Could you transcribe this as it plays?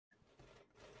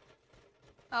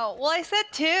Oh, well, I said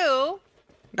 2.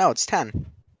 No, it's 10.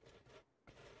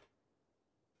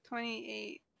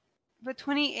 28. But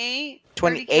 28?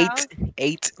 30 28, cows?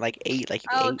 8, like 8, like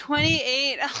Oh, 8.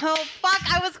 28. Oh, fuck,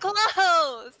 I was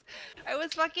close. I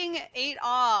was fucking 8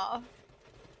 off.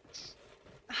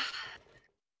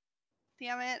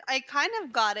 Damn it. I kind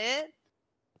of got it,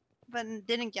 but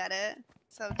didn't get it,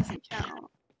 so it doesn't count.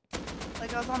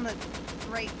 Like, I was on the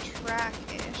right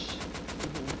track-ish.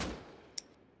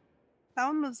 That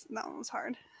one was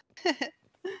hard.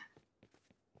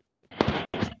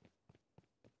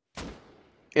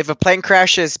 If a plane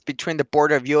crashes between the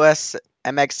border of U.S.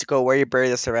 and Mexico, where you bury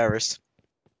the survivors?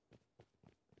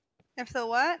 If the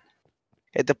what?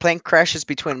 If the plane crashes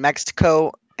between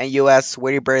Mexico and U.S.,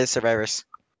 where do you bury the survivors?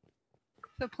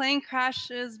 The plane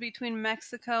crashes between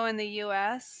Mexico and the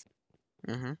U.S.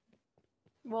 Mm-hmm.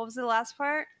 What was the last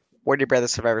part? Where do you bury the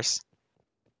survivors?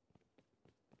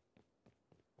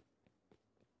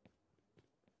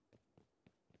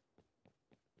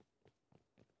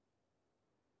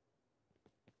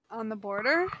 On the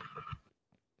border?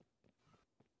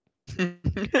 What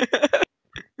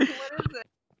is it?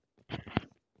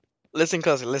 Listen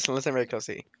closely. Listen very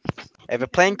closely. If a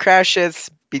plane crashes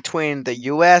between the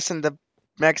U.S. and the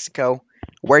Mexico,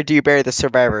 where do you bury the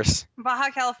survivors? Baja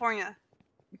California.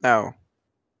 No.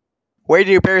 Where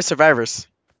do you bury survivors?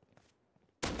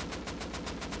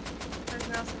 There's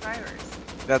no survivors.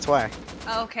 That's why.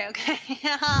 Oh, okay.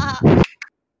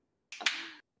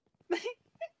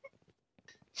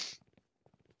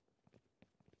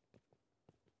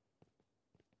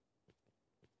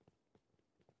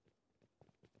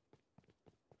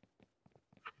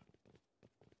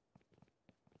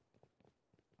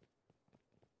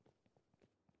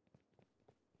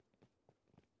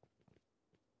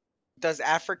 Does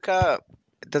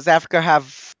Africa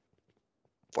have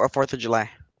a 4th of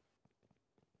July?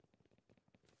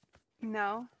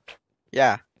 No.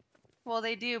 Yeah. Well,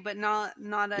 they do, but not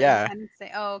an Yeah. Independence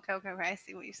Day. Oh, okay. I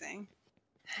see what you're saying.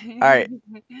 All right.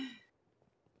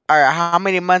 All right. How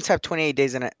many months have 28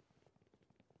 days in it?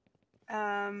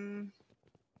 1.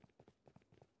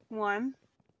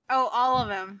 Oh, all of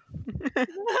them.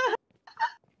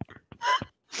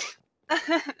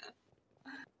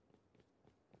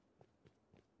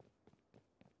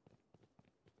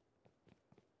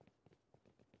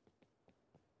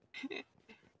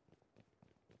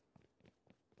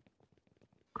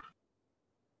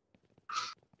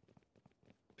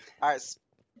 All right.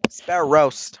 Spell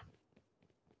roast.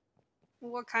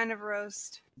 What kind of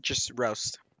roast? Just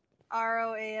roast.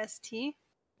 ROAST?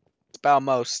 Spell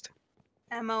most.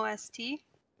 MOST?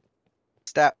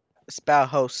 Spell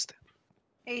host.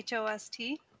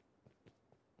 HOST?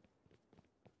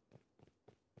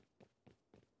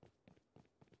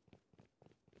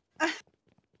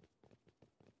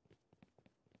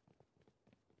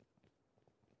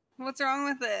 What's wrong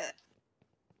with it?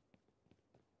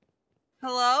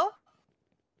 Hello?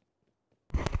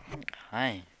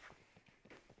 Hi.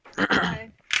 Hi.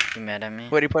 You mad at me?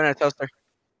 What do you put in a toaster?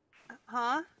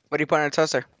 Huh? What do you put in a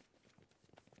toaster?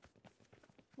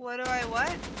 What do I what?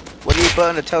 What do you put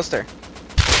in a toaster?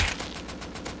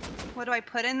 What do I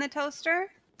put in the toaster?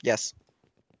 Yes.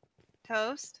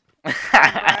 Toast?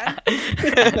 Bread?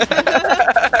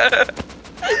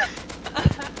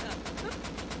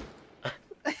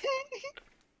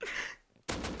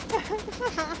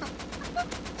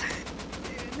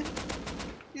 Dude,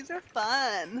 these are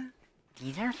fun.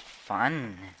 These are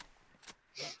fun.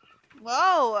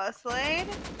 Whoa, Slade.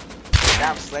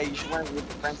 Damn, Slay, you should learn with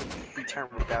the friends and be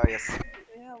turned rebellious.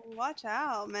 Yeah, watch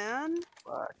out, man.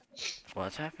 Fuck.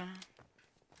 What's happening?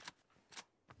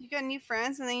 You got new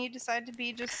friends and then you decide to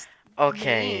be just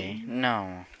Okay, mean.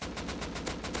 no.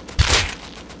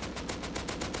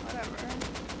 Whatever.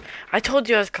 I told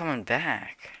you I was coming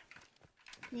back.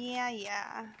 Yeah. You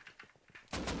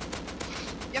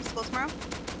have school tomorrow?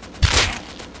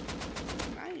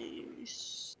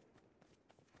 Nice.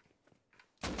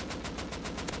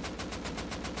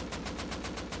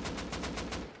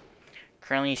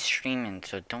 Currently streaming,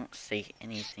 so don't say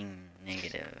anything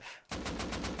negative.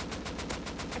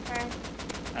 Okay.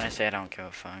 When I say I don't give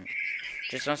a fuck,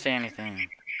 just don't say anything.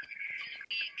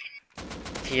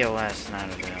 TOS not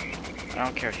available. I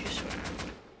don't care if you swear.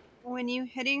 When you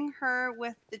hitting her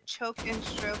with the choke and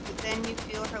stroke, but then you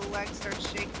feel her legs start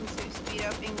shaking, so you speed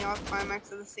up and y'all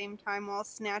climax at the same time while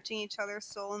snatching each other's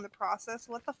soul in the process.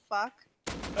 What the fuck?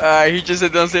 He just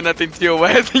said don't say nothing to your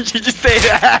wife. Did you just say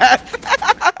that?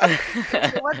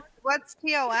 What's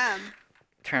TOM?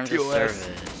 Terms of TOS.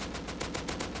 service.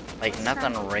 Like What's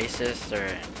nothing terms of- racist or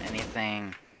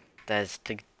anything that's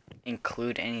to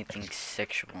include anything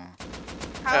sexual.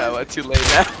 How is, too late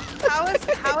now.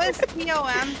 how is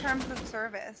TOM terms of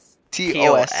service?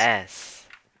 TOS. POS.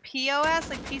 POS,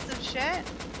 like piece of shit?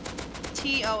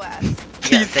 TOS.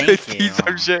 Yeah, thank you. Piece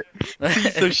of shit.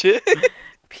 Piece of shit.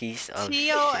 Piece of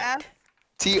TOS.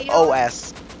 shit.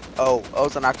 TOS. Oh,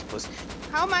 O's an octopus.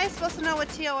 How am I supposed to know what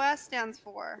TOS stands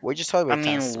for? We just told you I what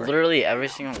mean, TOS were. literally every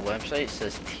single website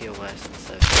says TOS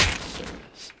instead of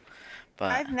service.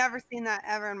 But I've never seen that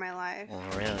ever in my life.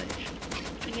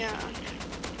 really, Yeah.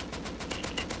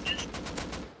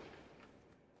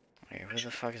 wait, who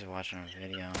the fuck is watching a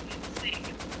video?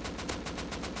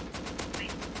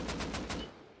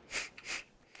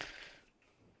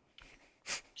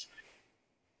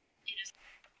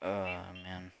 Oh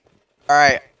man. All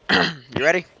right, you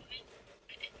ready?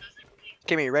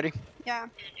 Kimmy, you ready? Yeah.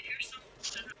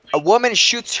 A woman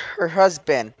shoots her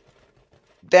husband,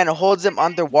 then holds him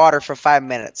underwater for 5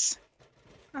 minutes.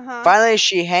 Uh-huh. Finally,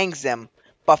 she hangs him,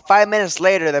 but 5 minutes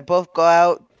later, they both go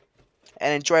out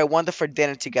and enjoy a wonderful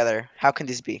dinner together. How can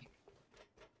this be?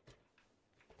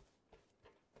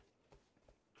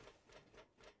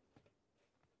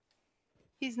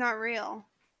 He's not real.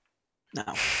 No.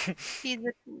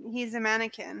 He's a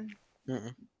mannequin.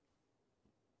 Mm-mm.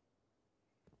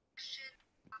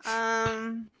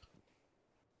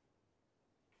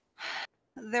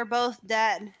 They're both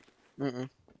dead. Mm-mm.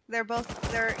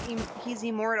 He's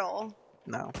immortal.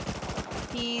 No.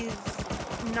 He's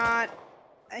not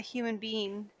a human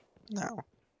being. No.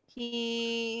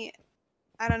 I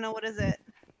don't know, what is it?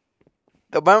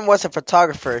 The woman was a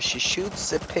photographer. She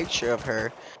shoots a picture of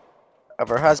her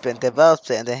husband, develops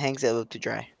it, and then hangs it up to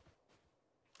dry.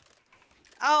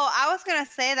 Oh, I was gonna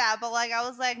say that, but like I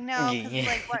was like, no, because Yeah.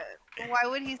 like why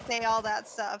would he say all that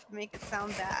stuff to make it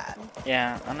sound bad?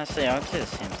 Yeah, honestly, I would say the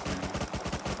same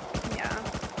thing. Yeah.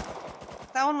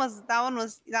 That one was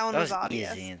That was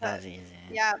obvious. easy. but- That was easy.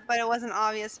 Yeah, but it wasn't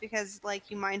obvious because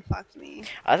like you mind fucked me.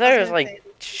 I thought it was gonna like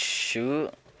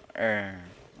shoot or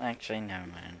actually never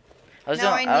mind. I was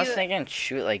No, doing, I I was knew- thinking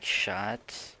shoot like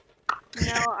shots.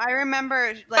 No, I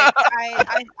remember like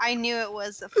I knew it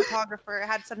was a photographer. It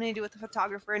had something to do with the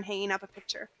photographer and hanging up a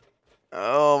picture.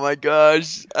 Oh my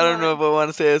gosh. I don't know if I want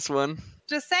to say this one.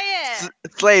 Just say it.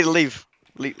 It's late. Leave.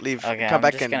 Leave. Okay, Come I'm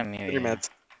back just in gonna mute 3 you. minutes.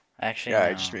 Actually, Yeah,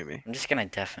 no. just mute me. I'm just gonna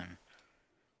deafen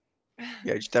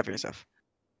Yeah, just deafen yourself.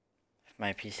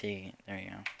 my PC. There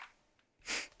you go.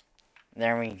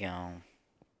 There we go.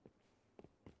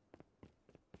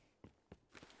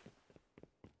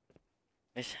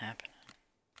 What's happening?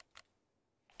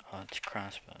 Oh, it's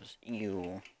crossbows.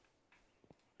 Ew.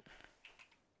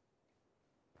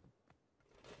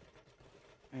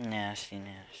 Nasty,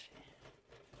 nasty.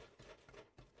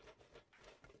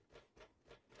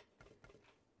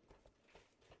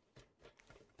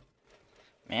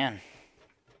 Man.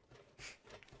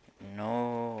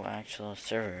 No actual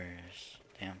servers.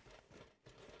 Damn.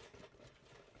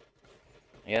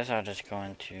 I guess I'll just go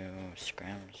into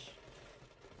scrims.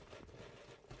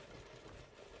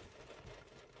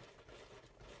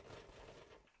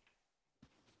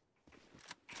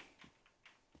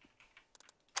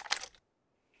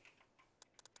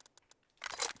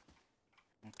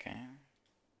 Okay.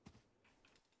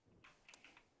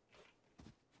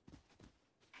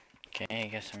 Okay, I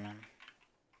guess I'm in.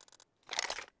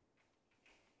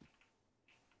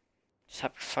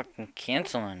 Stop fucking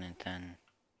canceling it then.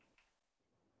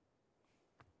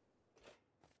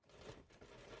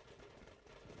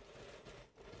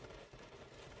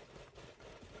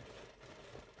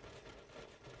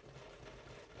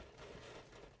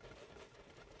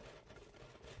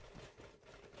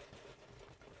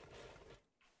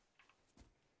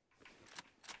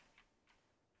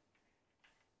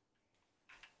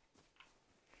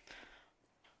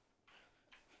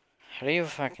 How do you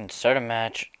fucking start a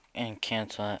match and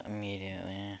cancel it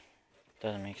immediately?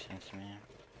 Doesn't make sense to me.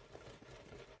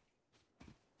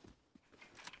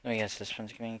 I guess this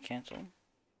one's getting canceled.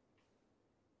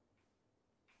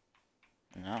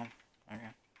 No? Okay.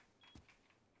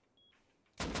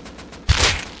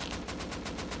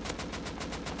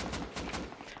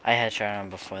 I headshot him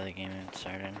before the game even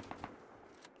started.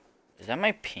 Is that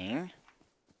my ping?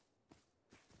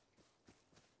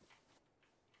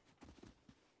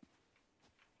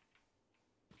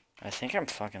 I think I'm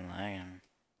fucking lagging.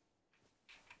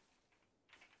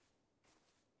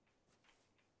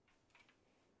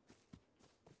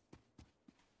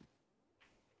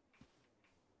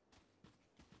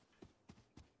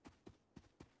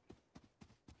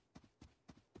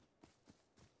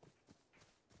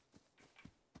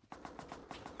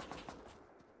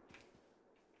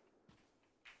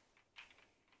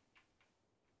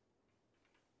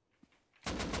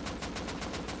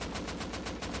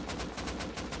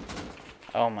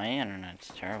 Oh, my internet's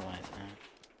terrible, I think.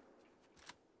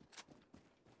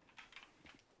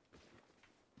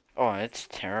 Oh, it's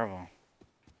terrible.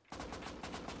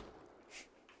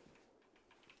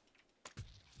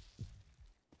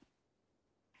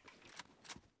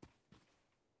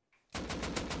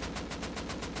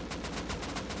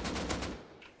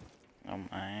 Oh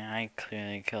my, I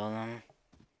clearly killed him.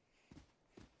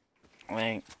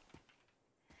 Wait.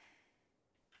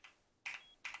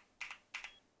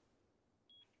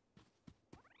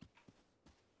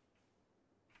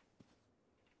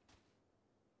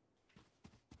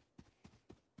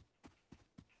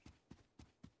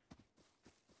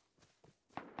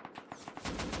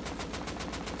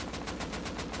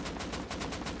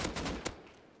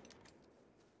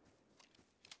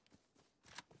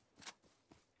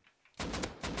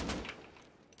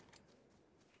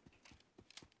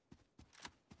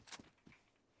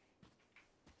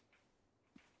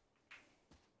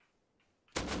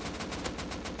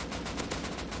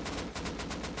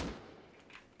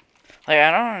 Like,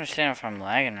 I don't understand if I'm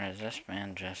lagging or is this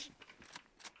man just,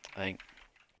 like,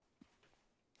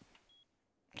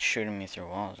 shooting me through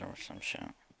walls or some shit.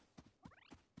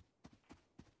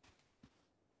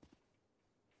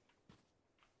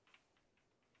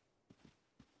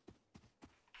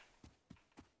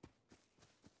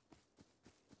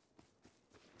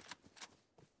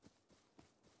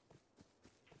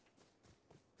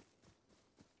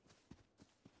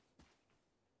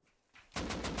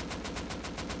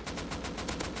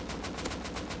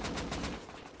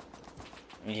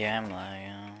 Yeah, I'm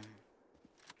lagging.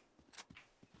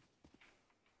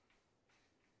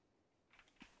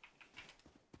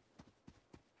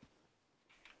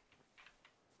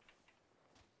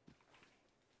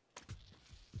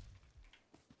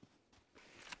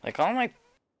 Like, all my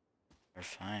are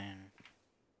fine.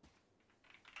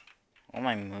 All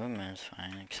my movement is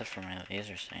fine, except for my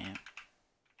laser sight.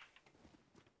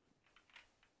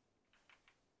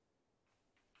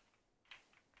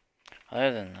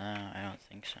 Other than that, I don't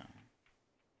think so.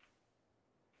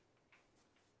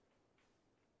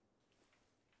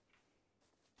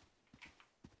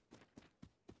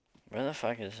 Where the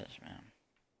fuck is this, man?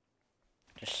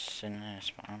 Just sitting in a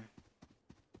spawn?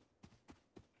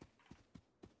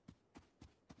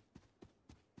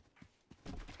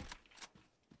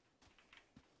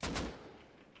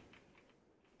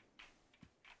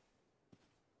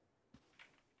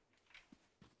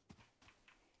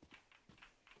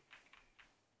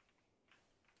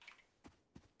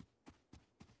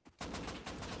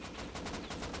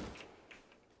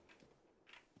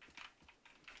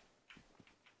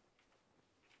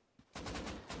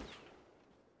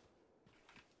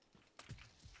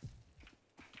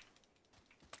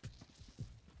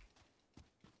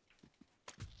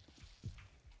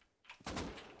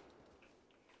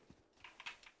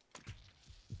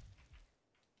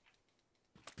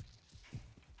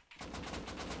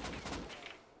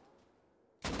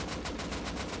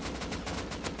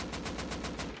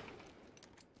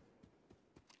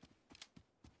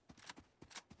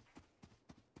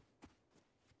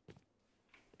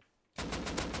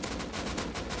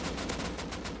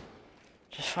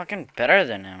 Just fucking better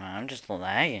than him. I'm just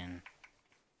lagging.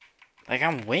 Like,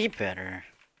 I'm way better.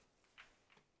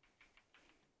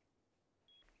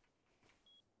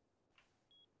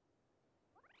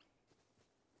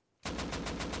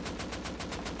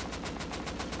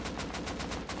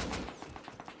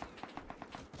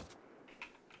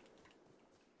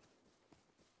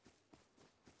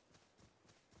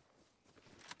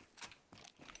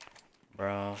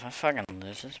 Bro, if I fucking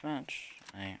lose this match,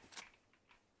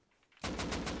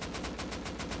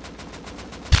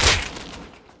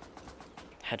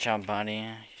 headshot body,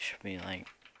 he should be like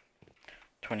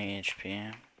 20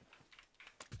 HP.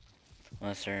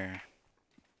 Unless they're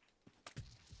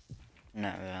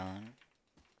not valid.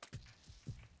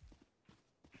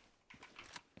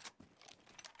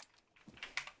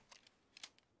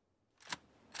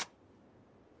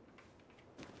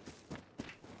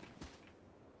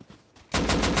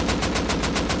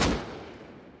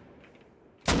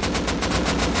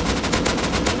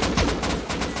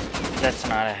 That's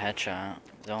not a headshot.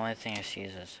 The only thing I see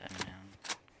is this head, man.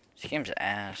 This game's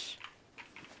ass.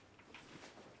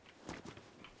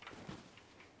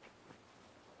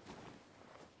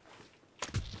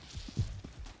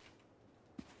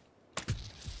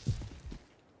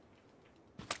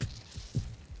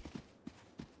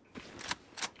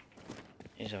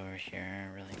 He's over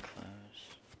here, really close.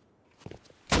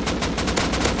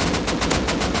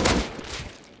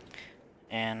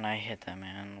 And I hit that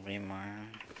man way more.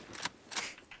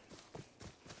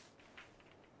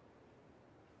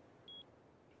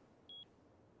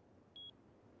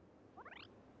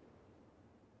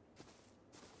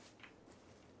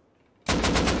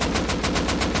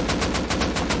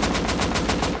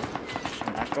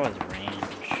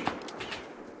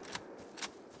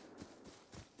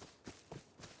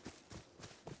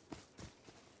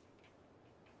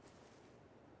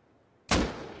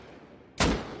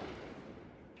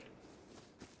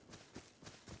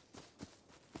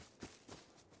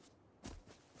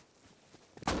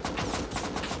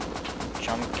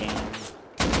 some game.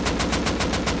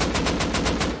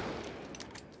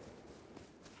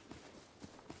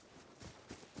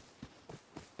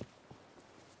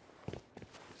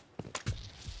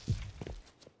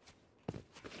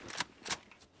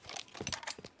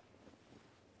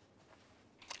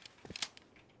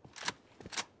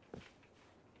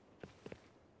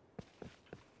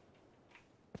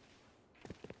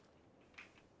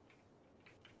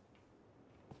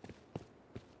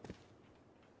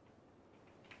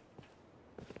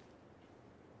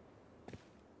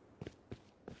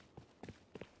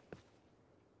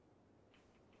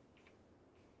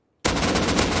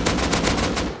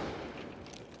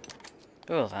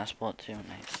 Ooh, last bullet too,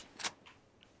 nice.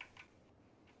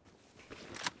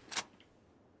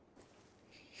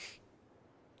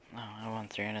 Oh, I won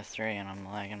 3 out of 3 and I'm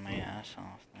lagging my ass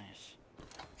off. Nice.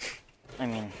 I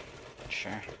mean,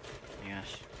 sure.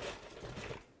 Yes.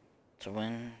 It's a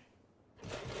win.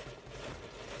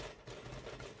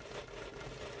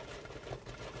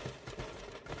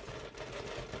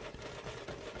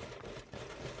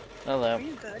 Hello. Are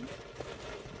you good?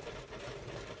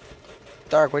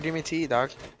 Dog, what do you mean to eat,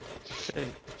 dog? Steak.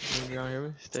 You don't hear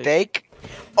me? Steak. Steak?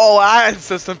 Oh, I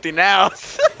said something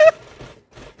else. What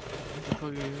the fuck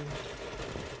are you?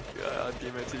 Yeah, I'll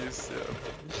give it to you soon.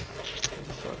 What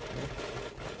the fuck?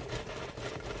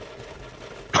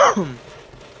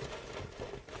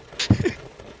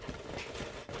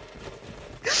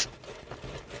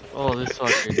 Oh, this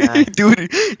fucking guy.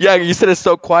 Dude, yeah, you said it's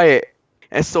so quiet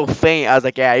and so faint. I was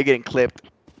like, yeah, you're getting clipped.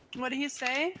 What did he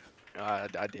say? I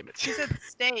damn it. He said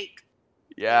steak.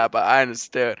 Yeah, but I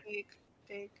understood. Dick.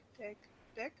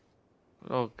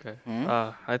 Okay. Hmm?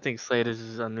 I think Slade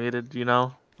is unmuted, you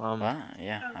know? What?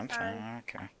 Yeah, I'm Okay. fine. I don't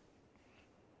care.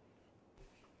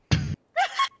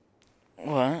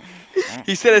 What?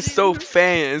 He said it's so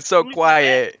faint and so You said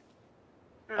quiet.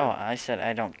 Oh, I said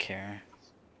I don't care.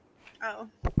 Oh.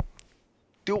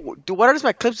 Dude, why does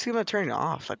my clips keep on turning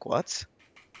off? Like, what?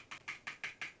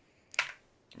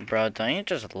 Bro, don't you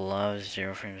just love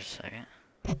 0 frames a second?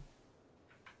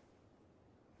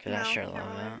 Cause I No, sure don't love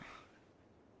really.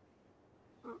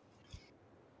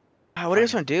 that. What do you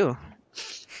guys want to do?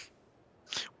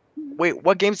 Wait,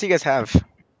 what games do you guys have?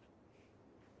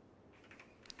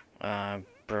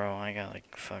 Bro, I got like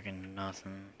fucking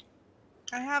nothing.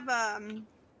 I have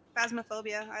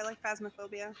Phasmophobia. I like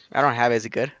Phasmophobia. I don't have it. Is it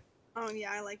good? Oh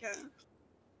yeah, I like it.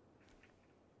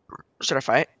 Should I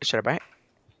fight? Should I buy it?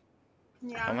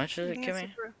 Yeah. How much does I it think give it's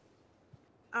me? super-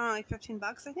 I don't know, like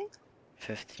 $15, I think.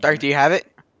 15. Dark, do you have it?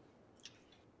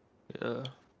 Yeah.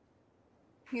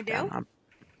 You do? Damn,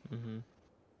 Mm-hmm.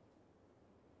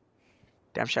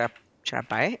 damn, should I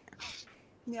buy it?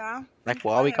 Yeah. Like,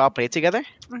 while we all play together?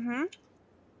 Mm-hmm.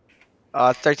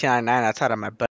 It's $13.99. That's out of my budget.